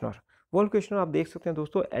वोल्फ-किश्नर। वोल्फ-किश्नर आप देख सकते हैं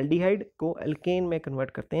दोस्तों, एल्डिहाइड को एल्केन में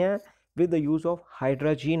कन्वर्ट करते हैं with the use of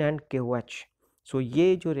hydrogen and KOH। सो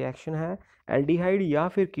ये जो रिएक्शन है एल्डिहाइड या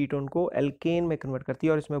फिर कीटोन को एल्केन में कन्वर्ट करती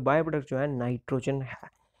है, और इसमें बाय प्रोडक्ट जो है नाइट्रोजन है।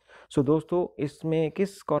 सो दोस्तों इसमें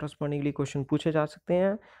किस कॉरस्पॉन्डिंगली क्वेश्चन पूछे जा सकते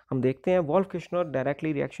हैं, हम देखते हैं। वोल्फ-किश्नर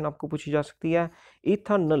डायरेक्टली रिएक्शन आपको पूछी जा सकती है।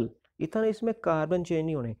 इथानल, इथानल इसमें कार्बन चेंज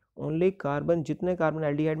नहीं होने, ओनली कार्बन, जितने कार्बन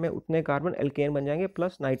एल्डिहाइड में उतने कार्बन एल्केन बन जाएंगे,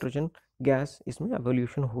 प्लस नाइट्रोजन गैस इसमें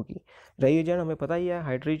एवोल्यूशन होगी। रिएजेंट हमें पता ही है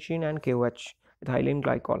hydrogen and KOH, ethylene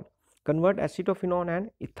glycol. Convert acetophenone and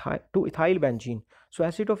two ethyl benzene. So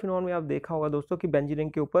acetophenone में आप देखा होगा दोस्तों कि बेंजीन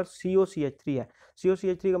रिंग के ऊपर COCH3 है।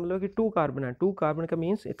 COCH3 का मतलब कि 2 कार्बन है, 2 कार्बन का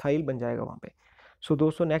मीन्स इथाइल बन जाएगा वहाँ पे। सो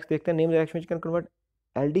दोस्तों नेक्स्ट देखते हैं, name reaction which can convert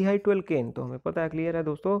aldehyde to alkene. तो हमें पता है, क्लियर है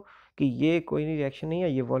दोस्तों कि ये कोई नहीं रिएक्शन नहीं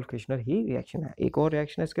है, ये वोल्फ-किश्नर ही रिएक्शन है। एक और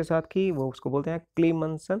रिएक्शन है इसके साथ की, वो उसको बोलते हैं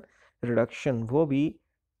क्लीमंसन रिडक्शन, वो भी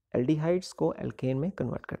एल्डिहाइड्स को एल्केन में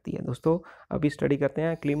कन्वर्ट करती है। दोस्तों अभी स्टडी करते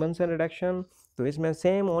हैं क्लीमंसन रिडक्शन। तो इसमें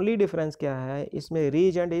सेम ओनली डिफरेंस क्या है, इसमें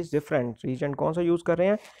रीजेंट इज डिफरेंट। रीजेंट कौन सा यूज कर रहे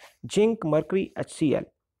हैं, zinc mercury HCl।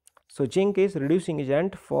 So zinc is reducing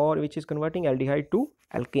agent for which is converting aldehyde to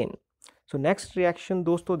alkene. So next reaction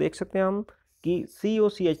दोस्तों देख सकते हैं हम कि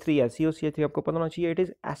COCH3 है। COCH3 आपको पता होना चाहिए, it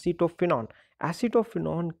is acetophenone.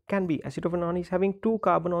 Acetophenone can be, acetophenone is having 2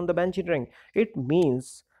 carbon on the benzene ring. It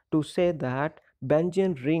means to say that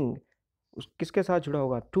benzene ring किसके साथ जुड़ा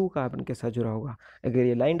होगा, 2 कार्बन के साथ जुड़ा होगा। अगर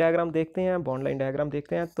ये लाइन डायग्राम देखते हैं, बॉन्ड लाइन डायग्राम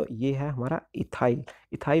देखते हैं, तो ये है हमारा ethyl,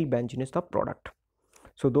 ethyl benzene is the product.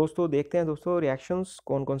 सो दोस्तों देखते हैं दोस्तों रिएक्शंस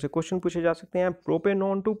कौन कौन से क्वेश्चन पूछे जा सकते हैं।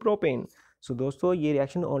 Propanone to propane. सो दोस्तों ये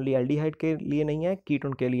रिएक्शन ओनली एल्डिहाइड के लिए नहीं है,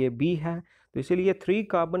 कीटोन के लिए भी है, तो इसीलिए 3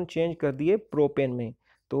 कार्बन चेंज कर दिए प्रोपेन में।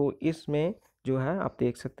 तो इसमें जो है आप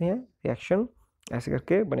देख सकते हैं रिएक्शन ऐसे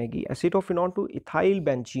करके बनेगी, एसिटोफिनॉन टू इथाइल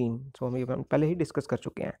बेंजीन। सो हम पहले ही डिस्कस कर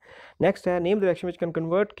चुके हैं। नेक्स्ट है name the reaction which can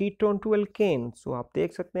convert ketone to alkene. सो आप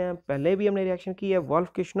देख सकते हैं पहले भी हमने रिएक्शन की है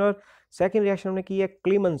वोल्फ-किश्नर, सेकेंड रिएक्शन हमने की है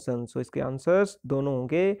क्लीमंसन। सो इसके आंसर्स दोनों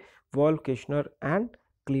होंगे Wolff-Kishner and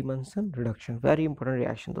क्लीमंसन reduction. Very important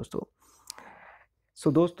reaction दोस्तों।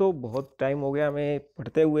 सो दोस्तों बहुत टाइम हो गया हमें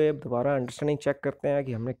पढ़ते हुए, दोबारा अंडरस्टैंडिंग चेक करते हैं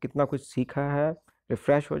कि हमने कितना कुछ सीखा है,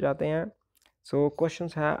 रिफ्रेश हो जाते हैं। सो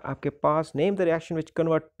क्वेश्चंस है आपके पास, name the reaction which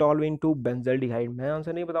convert toluene to benzaldehyde. मैं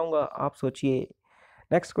आंसर नहीं बताऊंगा, आप सोचिए।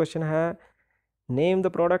 नेक्स्ट क्वेश्चन है, name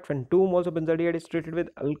the product when 2 moles of benzaldehyde is treated with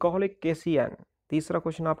alcoholic KCN। तीसरा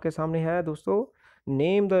क्वेश्चन आपके सामने है दोस्तों,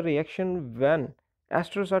 name the reaction when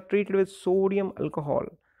asters are treated with sodium alcohol.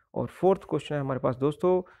 और फोर्थ क्वेश्चन है हमारे पास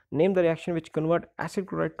दोस्तों, name the reaction which convert acid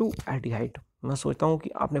chloride to aldehyde. मैं सोचता हूँ कि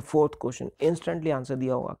आपने फोर्थ क्वेश्चन इंस्टेंटली आंसर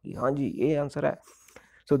दिया होगा कि हाँ जी ये आंसर है।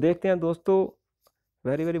 सो देखते हैं दोस्तों,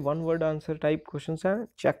 very very one word answer type question हैं।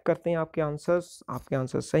 चेक करते हैं आपके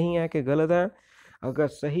आंसर सही हैं कि गलत हैं। अगर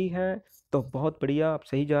सही हैं तो बहुत बढ़िया, आप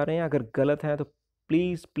सही जा रहे हैं। अगर गलत हैं तो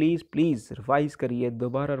प्लीज़ प्लीज़ प्लीज़ रिवाइज करिए,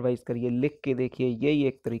 दोबारा रिवाइज करिए, लिख के देखिए, यही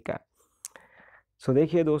एक तरीका है। सो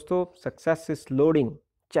देखिए दोस्तों, success is loading,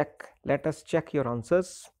 check, let us check your answers.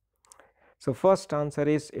 So first answer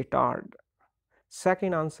is Etard,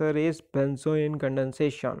 second answer is benzoin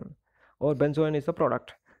condensation, or benzoin is the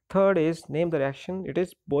product. Third is name the reaction, it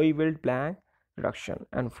is Boy-Wild-Blanc reduction.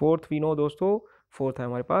 And fourth we know दोस्तों, fourth है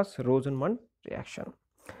हमारे पास रोजनमंड reaction.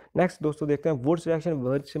 Next दोस्तों देखते हैं Wurtz reaction,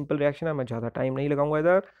 very simple reaction है, मैं ज़्यादा time नहीं लगाऊंगा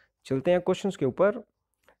इधर। चलते हैं क्वेश्चंस के ऊपर।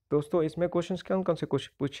 दोस्तों इसमें क्वेश्चंस कौन कौन से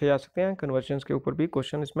क्वेश्चन पूछे जा सकते हैं, कन्वर्जन्स के ऊपर भी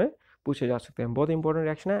क्वेश्चन इसमें पूछे जा सकते हैं। बहुत इंपॉर्टेंट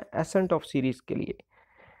रिएक्शन है एसेंट ऑफ सीरीज के लिए।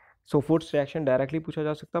 सो फुड्स रिएक्शन डायरेक्टली पूछा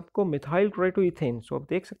जा सकता है आपको, मिथाइल क्लोराइड टू इथेन। सो आप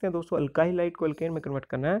देख सकते हैं दोस्तों, अल्काइल हाइड को अल्केन में कन्वर्ट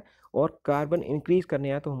करना है और कार्बन इंक्रीज करने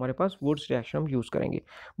हैं, तो हमारे पास वुड्स रिएक्शन हम यूज करेंगे।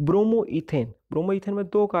 ब्रोमो इथेन, ब्रोमो इथेन में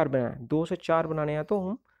 2 कार्बन हैं, 2 से 4 बनाने हैं, तो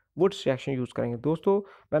हम वुड्स रिएक्शन यूज करेंगे। दोस्तों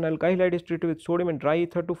when alkyl hide is treated with sodium and dry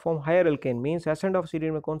ether to form higher alkane, means ascent of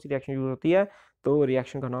series में कौन सी रिएक्शन यूज होती है, तो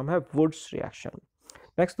रिएक्शन का नाम है वुड्स रिएक्शन।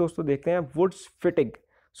 नेक्स्ट दोस्तों देखते हैं वुड्स फिटिग।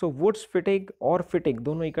 सो वुड्स फिटिग और फिटिग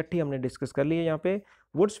दोनों इकट्ठी हमने डिस्कस कर ली है यहाँ पे।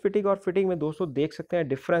 वुड्स फिटिग और फिटिग में दोस्तों देख सकते हैं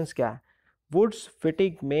डिफरेंस क्या है। वुड्स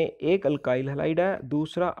फिटिग में एक अल्काइल हैलाइड है,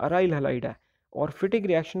 दूसरा अराइल हैलाइड है, और फिटिग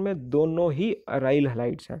रिएक्शन में दोनों ही अराइल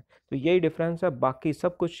हैलाइड्स हैं। तो यही डिफरेंस है, बाकी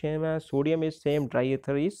सब कुछ सेम है, sodium is same, dry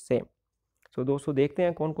ether is same. सो दोस्तों देखते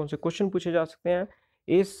हैं कौन कौन से क्वेश्चन पूछे जा सकते हैं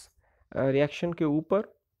इस रिएक्शन के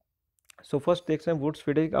ऊपर। सो फर्स्ट देखते हैं वुड्स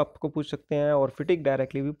फिटिग आपको पूछ सकते हैं, और फिटिग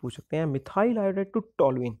डायरेक्टली भी पूछ सकते हैं, मिथाइल हाइड्रेट टू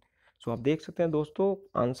टॉल्यूइन। सो आप देख सकते हैं दोस्तों,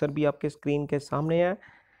 आंसर भी आपके स्क्रीन के सामने है।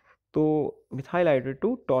 तो मिथाइल हाइड्रेट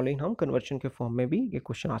टू टॉल्यूइन हम कन्वर्शन के फॉर्म में भी ये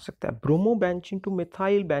क्वेश्चन आ सकता है। Bromo benzene two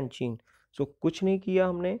methyl benzene. सो कुछ नहीं किया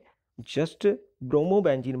हमने, जस्ट ब्रोमो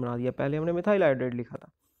बेंजीन बना दिया, पहले हमने मिथाइल हाइड्रेट लिखा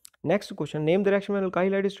था। Next question, name the reaction when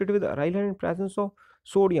alkyl hide is treated with aryl hide in presence of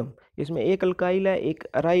sodium. इसमें एक अल्काइल है एक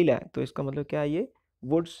अराइल है, तो इसका मतलब क्या है, ये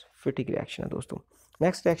वुड्स फिटिग रिएक्शन है दोस्तों।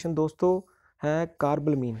 नेक्स्ट रिएक्शन दोस्तों है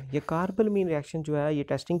कार्बलमीन। ये कार्बलमीन रिएक्शन जो है ये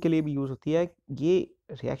टेस्टिंग के लिए भी यूज़ होती है। ये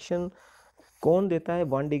रिएक्शन कौन देता है,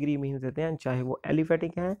 1 डिग्री मीन देते हैं, चाहे वो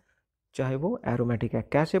एलिफेटिक है चाहे वो एरोमेटिक है।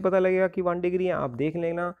 कैसे पता लगेगा कि 1 डिग्री है, आप देख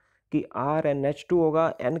लेना कि RnH2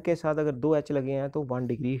 होगा, N के साथ अगर 2 H लगे हैं तो 1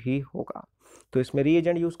 डिग्री ही होगा। तो इसमें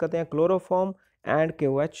रिएजेंट यूज़ करते हैं chloroform and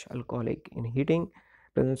KOH alcoholic in heating,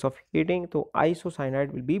 presence of heating. तो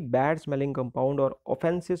isocyanide will be bad smelling compound और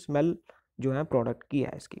ऑफेंसिव स्मेल जो है प्रोडक्ट की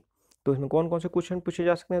है इसकी। तो इसमें कौन कौन से क्वेश्चन पूछे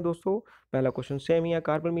जा सकते हैं दोस्तों, पहला क्वेश्चन सेम ही है,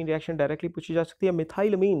 कार्बलमीन रिएक्शन डायरेक्टली पूछी जा सकती है।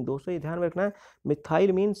 मिथाइलमीन, दोस्तों ये ध्यान में रखना है,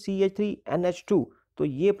 मिथाइलमीन CH3NH2, तो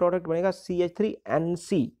ये प्रोडक्ट बनेगा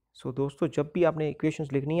CH3NC। सो दोस्तों जब भी आपने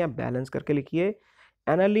इक्वेशंस लिखनी है बैलेंस करके लिखिए।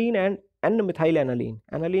 Aniline and N methyl aniline,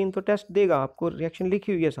 aniline तो टेस्ट देगा आपको, रिएक्शन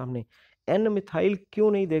लिखी हुई है सामने। एन मिथाइल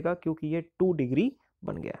क्यों नहीं देगा, क्योंकि ये 2 डिग्री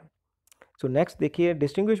बन गया है। सो नेक्स्ट देखिए,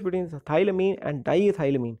 डिस्टिंग्विश बिटवीन थाइलमीन एंड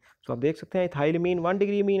डाईएथाइलमीन। सो आप देख सकते हैं थाइलमीन 1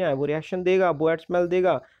 डिग्री मीन है, वो रिएक्शन देगा, बोएट स्मेल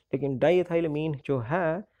देगा, लेकिन डाईएथाइलमीन जो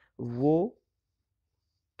है वो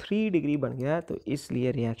 3 डिग्री बन गया है, तो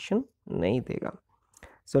इसलिए रिएक्शन नहीं देगा।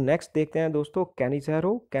 सो नेक्स्ट देखते हैं दोस्तों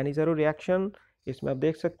कैनिज़ेरो, कैनिज़ेरो रिएक्शन। इसमें आप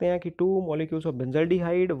देख सकते हैं कि 2 मॉलिक्यूल्स ऑफ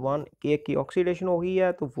बेंजल्डिहाइड, वन एक की ऑक्सीडेशन हो गई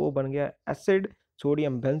है तो वो बन गया एसिड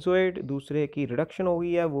सोडियम बेंजोएट, दूसरे की रिडक्शन हो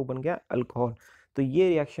गई है वो बन गया अल्कोहल। तो ये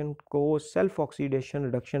रिएक्शन को सेल्फ ऑक्सीडेशन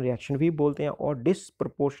रिडक्शन रिएक्शन भी बोलते हैं और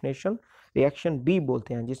डिसप्रपोर्शनेशन रिएक्शन भी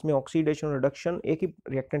बोलते हैं, जिसमें ऑक्सीडेशन और रिडक्शन एक ही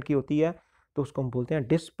रिएक्टेंट की होती है, तो उसको हम बोलते हैं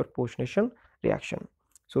डिसप्रपोर्शनेशन रिएक्शन।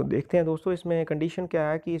 सो देखते हैं दोस्तों इसमें कंडीशन क्या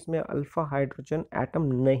है कि इसमें अल्फा हाइड्रोजन एटम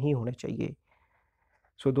नहीं होने चाहिए।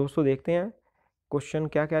 सो दोस्तों देखते हैं क्वेश्चन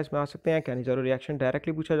क्या क्या इसमें आ सकते हैं। कैनिज़ेरो रिएक्शन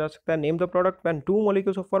डायरेक्टली पूछा जा सकता है। Name the product when 2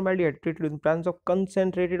 molecules of formaldehyde treated with presence of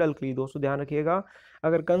concentrated alkali. दोस्तों ध्यान रखिएगा,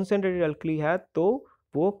 अगर कंसंट्रेटेड अल्कली है तो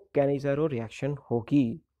वो कैनिज़ेरो रिएक्शन होगी।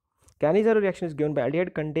 कैनिज़ेरो reaction is given by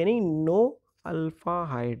aldehyde containing no alpha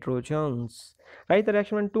hydrogens. Right the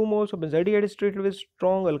reaction when 2 moles of बेंजाइड is treated with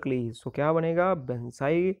strong alkalis. सो क्या बनेगा,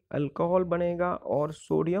 बेंजाइल अल्कोहल बनेगा और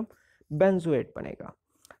सोडियम बेंजोएट बनेगा।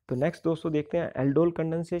 तो नेक्स्ट दोस्तों देखते हैं aldol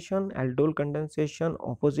condensation. Aldol condensation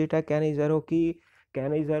opposite है कैनिज़ेरो की।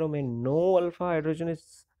 कैनिज़ेरो में no alpha hydrogen is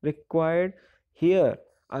required, here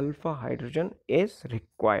alpha hydrogen is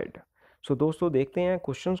required. सो दोस्तों देखते हैं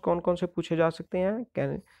क्वेश्चंस कौन कौन से पूछे जा सकते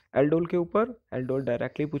हैं एल्डोल के ऊपर। एल्डोल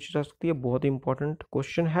डायरेक्टली पूछी जा सकती है, बहुत इंपॉर्टेंट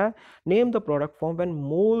क्वेश्चन है। Name the product form when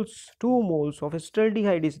moles 2 moles of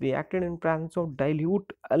acetaldehyde is reacted in presence of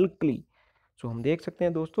dilute alkali. सो हम देख सकते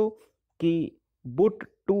हैं दोस्तों कि बुट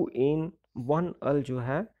 2 in 1 अल जो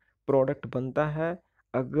है प्रोडक्ट बनता है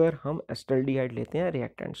अगर हम एस्टल्डिहाइड लेते हैं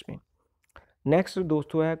रिएक्टेंट्स में। नेक्स्ट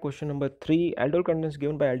दोस्तों है question number 3, aldol contents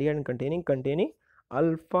given by aldehyde and containing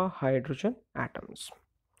alpha hydrogen atoms.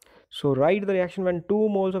 So right the reaction when 2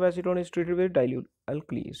 moles of acetone is treated with dilute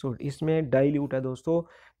alkali. सो इसमें डाइल्यूट है दोस्तों,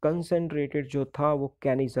 कंसेंट्रेटेड जो था वो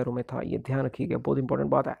कैनिज़ेरो में था, ये ध्यान रखिएगा, बहुत इंपॉर्टेंट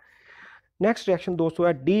बात है। नेक्स्ट रिएक्शन दोस्तों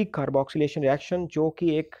है डी कार्बोक्सिलेशन रिएक्शन, जो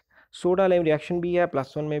कि एक सोडा लाइम रिएक्शन भी है,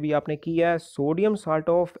 +1 में भी आपने किया है। Sodium salt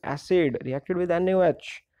of acid reacted with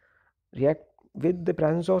NaOH react with the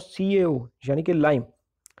presence of CaO यानी कि लाइम।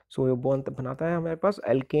 सो ये बॉन्ड बनाता है हमारे पास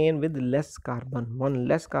alkene with less carbon, 1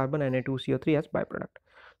 less carbon Na2CO3 as by product.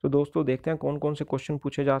 तो दोस्तों देखते हैं कौन कौन से क्वेश्चन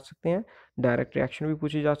पूछे जा सकते हैं। डायरेक्ट रिएक्शन भी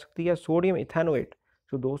पूछी जा सकती है। सोडियम इथेनोएट,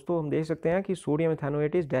 तो दोस्तों हम देख सकते हैं कि sodium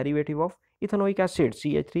ethanoate is derivative of ethanoic acid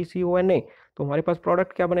CH3CONA। तो हमारे पास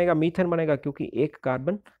प्रोडक्ट क्या बनेगा, मीथेन बनेगा, क्योंकि एक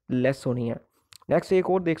कार्बन लेस होनी है। नेक्स्ट एक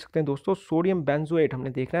और देख सकते हैं दोस्तों, सोडियम बेंजोएट, हमने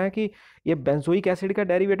देखना है कि ये बेंजोइक एसिड का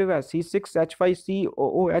डेरिवेटिव है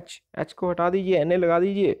C6H5COOH, H को हटा दीजिए, Na लगा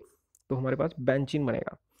दीजिए, तो हमारे पास बेंजीन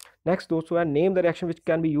बनेगा। नेक्स्ट दोस्तों है name the reaction which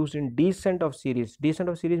can be used in descent of series. Descent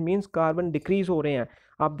of series means carbon decrease हो रहे हैं।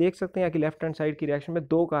 आप देख सकते हैं कि लेफ्ट हैंड साइड की रिएक्शन में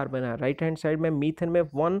 2 कार्बन है, राइट हैंड साइड में मीथेन में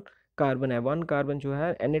 1 कार्बन है, 1 कार्बन जो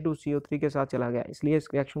है Na2CO3 के साथ चला गया, इसलिए इस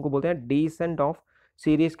रिएक्शन को बोलते हैं डिसेंट ऑफ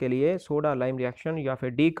सीरीज के लिए सोडा लाइम रिएक्शन या फिर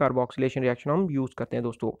डी कार्बोक्सिलेशन रिएक्शन हम यूज करते हैं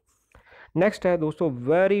दोस्तों। नेक्स्ट है दोस्तों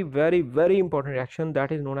very very very important reaction,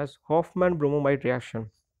 that is known as Hoffmann bromamide reaction.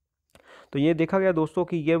 तो ये देखा गया दोस्तों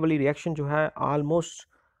कि ये वाली रिएक्शन जो है ऑलमोस्ट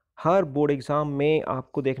हर बोर्ड एग्जाम में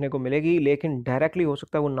आपको देखने को मिलेगी, लेकिन डायरेक्टली हो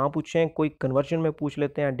सकता है वो ना पूछें, कोई कन्वर्जन में पूछ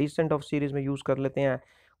लेते हैं, डिसेंट ऑफ सीरीज में यूज़ कर लेते हैं,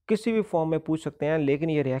 किसी भी फॉर्म में पूछ सकते हैं, लेकिन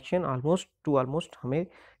ये रिएक्शन ऑलमोस्ट हमें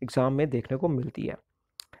एग्जाम में देखने को मिलती है।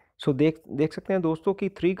 सो देख सकते हैं दोस्तों कि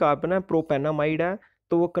 3 कार्बन है, प्रोपेनामाइड है,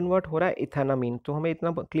 तो वो कन्वर्ट हो रहा है इथेनामीन। तो हमें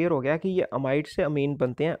इतना क्लियर हो गया कि ये अमाइड से अमीन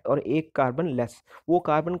बनते हैं और एक कार्बन लेस, वो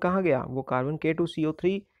कार्बन कहाँ गया, वो कार्बन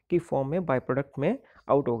K2CO3 की फॉर्म में बाय प्रोडक्ट में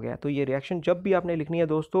आउट हो गया। तो ये रिएक्शन जब भी आपने लिखनी है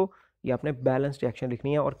दोस्तों, ये आपने बैलेंस्ड रिएक्शन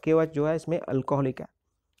लिखनी है, और KOH जो है इसमें अल्कोहलिक है।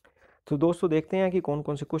 तो दोस्तों देखते हैं कि कौन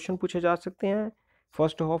कौन से क्वेश्चन पूछे जा सकते हैं।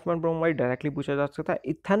 फर्स्ट हॉफमैन ब्रोमाइड डायरेक्टली पूछा जा सकता है।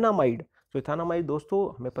 इथेनामाइड, तो इथेनामाइड दोस्तों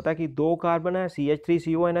हमें पता है कि 2 कार्बन है,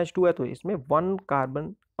 CH3CONH2 है, तो इसमें 1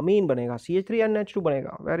 कार्बन अमीन बनेगा, CH3NH2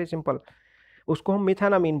 बनेगा, वेरी सिंपल, उसको हम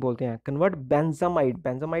मिथेनामीन बोलते हैं। कन्वर्ट बेंजामाइड,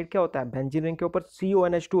 बेंजामाइड क्या होता है, बेंजीन रिंग के ऊपर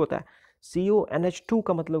CONH2 होता है, CONH2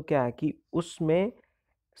 का मतलब क्या है कि उसमें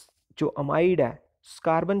जो अमाइड है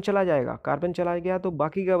कार्बन चला जाएगा, कार्बन चला गया तो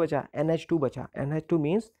बाकी क्या बचा, NH2 बचा, NH2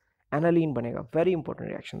 मीन्स एनालीन बनेगा, वेरी इंपॉर्टेंट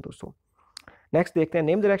रिएक्शन दोस्तों। नेक्स्ट देखते हैं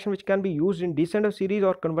name the reaction which can be used in descent of series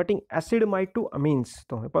और कन्वर्टिंग एसिडमाइड टू अमीन्स।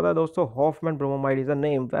 तो हमें पता है दोस्तों Hoffmann bromide is a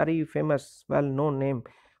name, very famous well known name,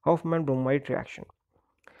 Hoffmann bromide reaction.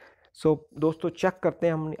 सो दोस्तों चेक करते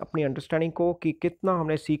हैं हम अपनी अंडरस्टैंडिंग को कि कितना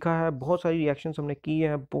हमने सीखा है। बहुत सारी रिएक्शंस हमने की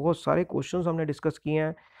हैं, बहुत सारे क्वेश्चंस हमने डिस्कस किए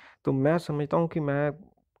हैं। तो मैं समझता हूँ कि मैं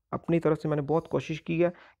अपनी तरफ से मैंने बहुत कोशिश की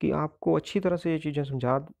है कि आपको अच्छी तरह से ये चीज़ें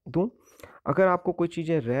समझा दूँ। अगर आपको कोई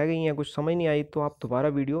चीज़ें रह गई हैं, कुछ समझ नहीं आई, तो आप दोबारा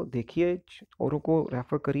वीडियो देखिए, औरों को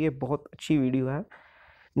रेफ़र करिए, बहुत अच्छी वीडियो है।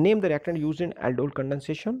 Name the reactant used in aldol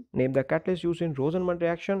condensation, name the catalyst used in रोजनमंड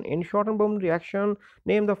reaction, in शॉर्टनबर्ग reaction,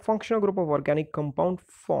 name the functional group of organic compound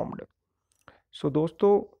formed. सो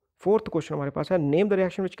दोस्तों फोर्थ क्वेश्चन हमारे पास है name the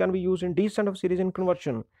reaction which can be used in descent of series in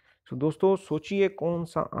conversion. सो दोस्तों सोचिए कौन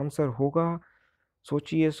सा answer होगा,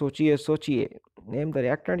 सोचिए सोचिए सोचिए। Name the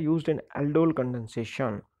reactant used in aldol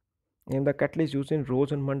condensation, name the catalyst used in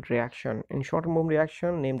Rosenmund reaction, in Schoenbaum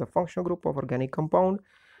reaction, name the functional group of organic compound,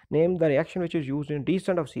 name the reaction which is used in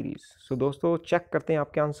descent of series। so दोस्तों check करते हैं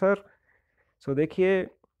आपके answer. so देखिए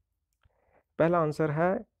पहला answer है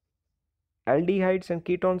aldehydes and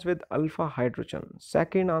ketones with alpha hydrogen.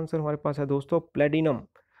 Second answer हमारे पास है दोस्तों प्लेटिनम।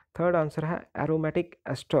 थर्ड आंसर है एरोमेटिक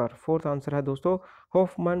एस्टर। फोर्थ आंसर है दोस्तों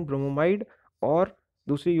हॉफमैन ब्रोमोमाइड, और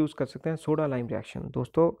दूसरी यूज़ कर सकते हैं सोडा लाइम रिएक्शन।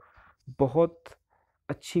 दोस्तों बहुत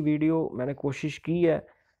अच्छी वीडियो मैंने कोशिश की है,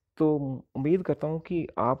 तो उम्मीद करता हूँ कि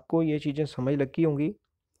आपको ये चीज़ें समझ लगी होंगी।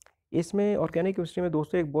 इसमें ऑर्गेनिक केमिस्ट्री में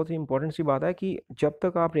दोस्तों एक बहुत ही इंपॉर्टेंट सी बात है कि जब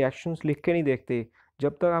तक आप रिएक्शंस लिख के नहीं देखते,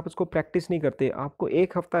 जब तक आप उसको प्रैक्टिस नहीं करते, आपको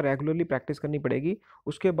 1 हफ्ता रेगुलरली प्रैक्टिस करनी पड़ेगी,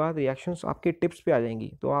 उसके बाद रिएक्शंस आपके टिप्स पे आ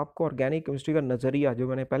जाएंगी। तो आपको ऑर्गेनिक केमिस्ट्री का नज़रिया, जो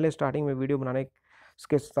मैंने पहले स्टार्टिंग में वीडियो बनाने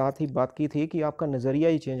के साथ ही बात की थी, कि आपका नज़रिया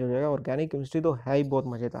ही चेंज हो जाएगा। ऑर्गेनिक केमिस्ट्री तो है ही बहुत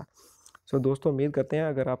मज़ेदार। सो दोस्तों, उम्मीद करते हैं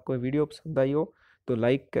अगर आपको वीडियो पसंद आई हो तो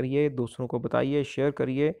लाइक करिए, दूसरों को बताइए, शेयर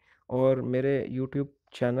करिए, और मेरे YouTube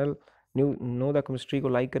channel new know the chemistry को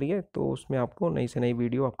लाइक करिए, तो उसमें आपको नई से नई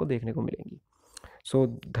वीडियो आपको देखने को मिलेंगी। सो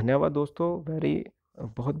धन्यवाद दोस्तों,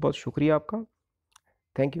 बहुत बहुत शुक्रिया आपका।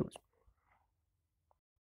 Thank you.